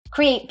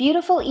Create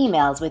beautiful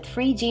emails with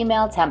free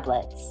Gmail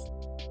templates.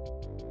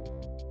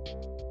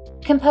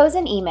 Compose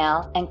an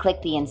email and click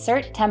the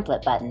Insert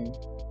Template button.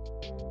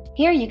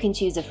 Here you can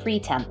choose a free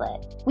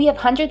template. We have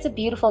hundreds of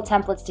beautiful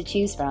templates to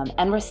choose from,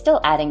 and we're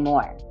still adding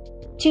more.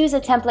 Choose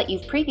a template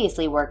you've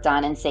previously worked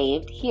on and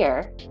saved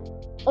here,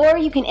 or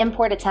you can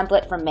import a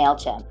template from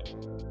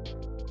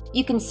MailChimp.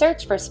 You can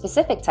search for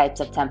specific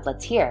types of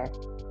templates here.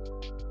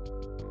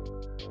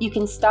 You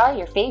can star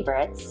your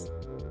favorites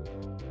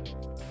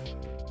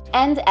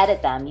and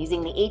edit them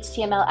using the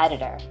HTML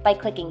editor by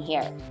clicking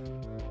here.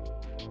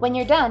 When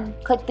you're done,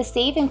 click the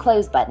Save and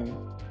Close button.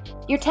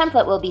 Your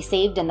template will be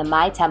saved in the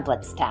My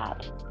Templates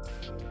tab.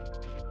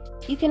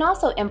 You can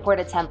also import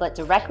a template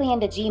directly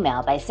into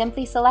Gmail by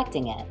simply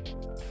selecting it.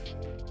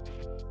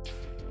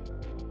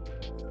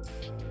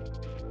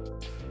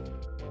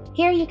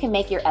 Here you can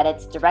make your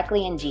edits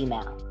directly in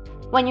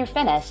Gmail. When you're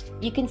finished,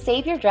 you can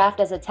save your draft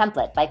as a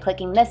template by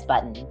clicking this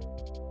button.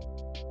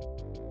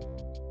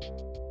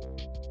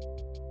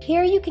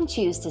 Here you can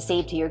choose to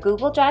save to your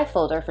Google Drive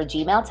folder for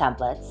Gmail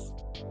templates,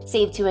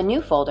 save to a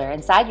new folder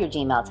inside your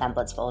Gmail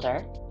templates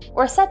folder,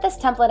 or set this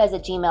template as a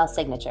Gmail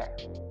signature.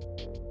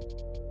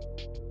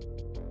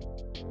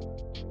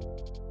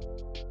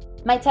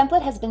 My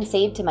template has been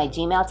saved to my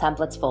Gmail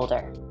templates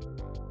folder.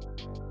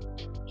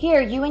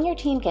 Here, you and your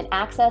team can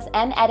access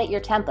and edit your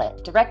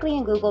template directly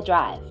in Google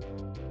Drive.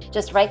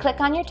 Just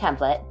right-click on your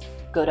template,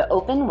 go to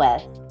Open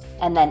With,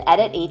 and then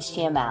Edit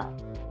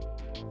HTML.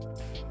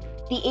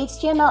 The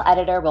HTML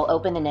editor will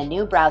open in a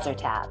new browser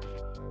tab.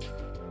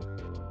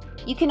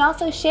 You can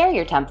also share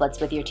your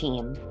templates with your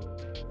team.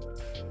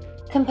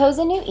 Compose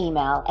a new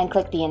email and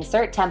click the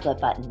Insert Template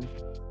button.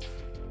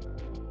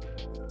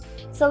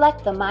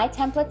 Select the My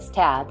Templates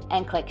tab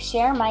and click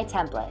Share My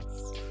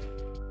Templates.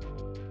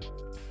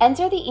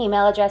 Enter the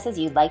email addresses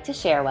you'd like to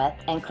share with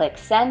and click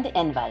Send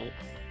Invite.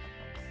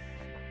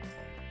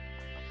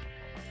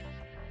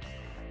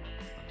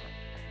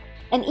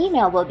 An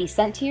email will be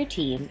sent to your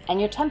team and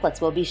your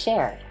templates will be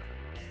shared.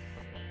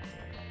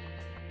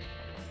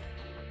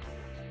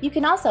 You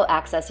can also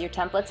access your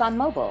templates on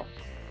mobile.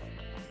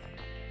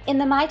 In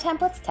the My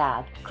Templates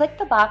tab, click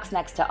the box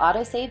next to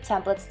Autosave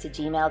Templates to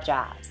Gmail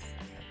Drafts.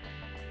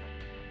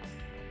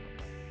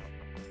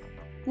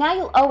 Now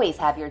you'll always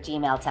have your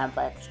Gmail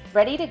templates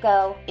ready to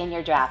go in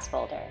your Drafts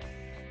folder.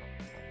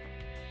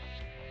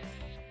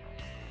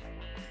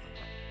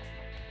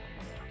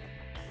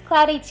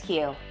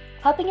 cloudHQ,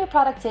 helping your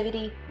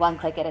productivity one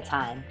click at a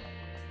time.